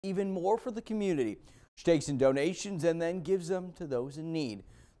even more for the community. She takes in donations and then gives them to those in need.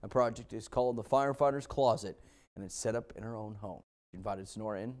 The project is called the Firefighters Closet, and it's set up in her own home. She invited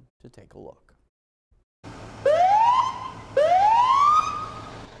Sonora in to take a look.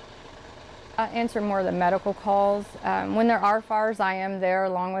 I answer more of the medical calls. When there are fires, I am there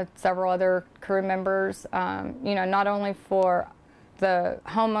along with several other crew members, not only for the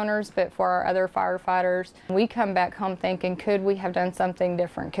homeowners, but for our other firefighters. We come back home thinking, could we have done something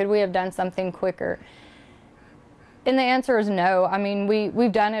different? Could we have done something quicker? And the answer is no. I mean,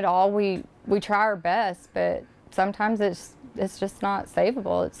 we've done it all. We try our best, but sometimes it's just not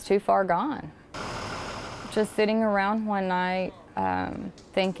savable. It's too far gone. Just sitting around one night,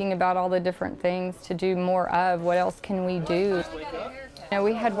 thinking about all the different things to do more of. What else can we do?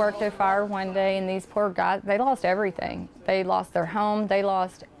 We had worked a fire one day, and these poor guys, they lost everything. They lost their home, they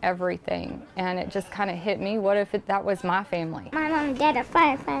lost everything. And it just kind of hit me, what if that was my family? My mom and dad are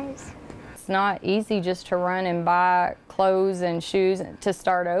firefighters. It's not easy just to run and buy clothes and shoes to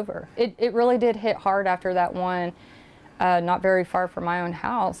start over. It really did hit hard after that one, not very far from my own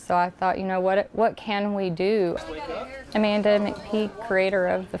house. So I thought, what can we do? Amanda McPeak, creator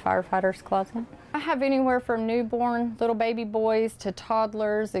of the Firefighters Closet. I have anywhere from newborn little baby boys to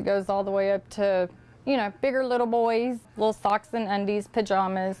toddlers. It goes all the way up to, bigger little boys, little socks and undies,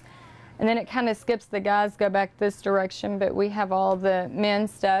 pajamas. And then it kind of skips the guys, go back this direction, but we have all the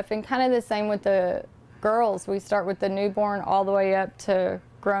men's stuff, and kind of the same with the girls. We start with the newborn all the way up to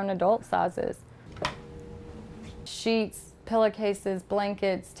grown adult sizes. Sheets, pillowcases,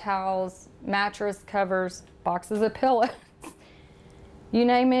 blankets, towels, mattress covers, boxes of pillows. You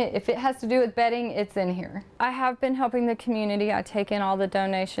name it, if it has to do with bedding, it's in here. I have been helping the community. I take in all the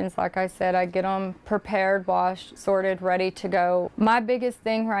donations. Like I said, I get them prepared, washed, sorted, ready to go. My biggest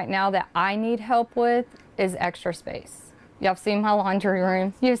thing right now that I need help with is extra space. Y'all have seen my laundry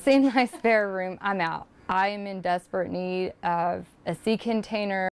room. You've seen my spare room. I'm out. I am in desperate need of a sea container.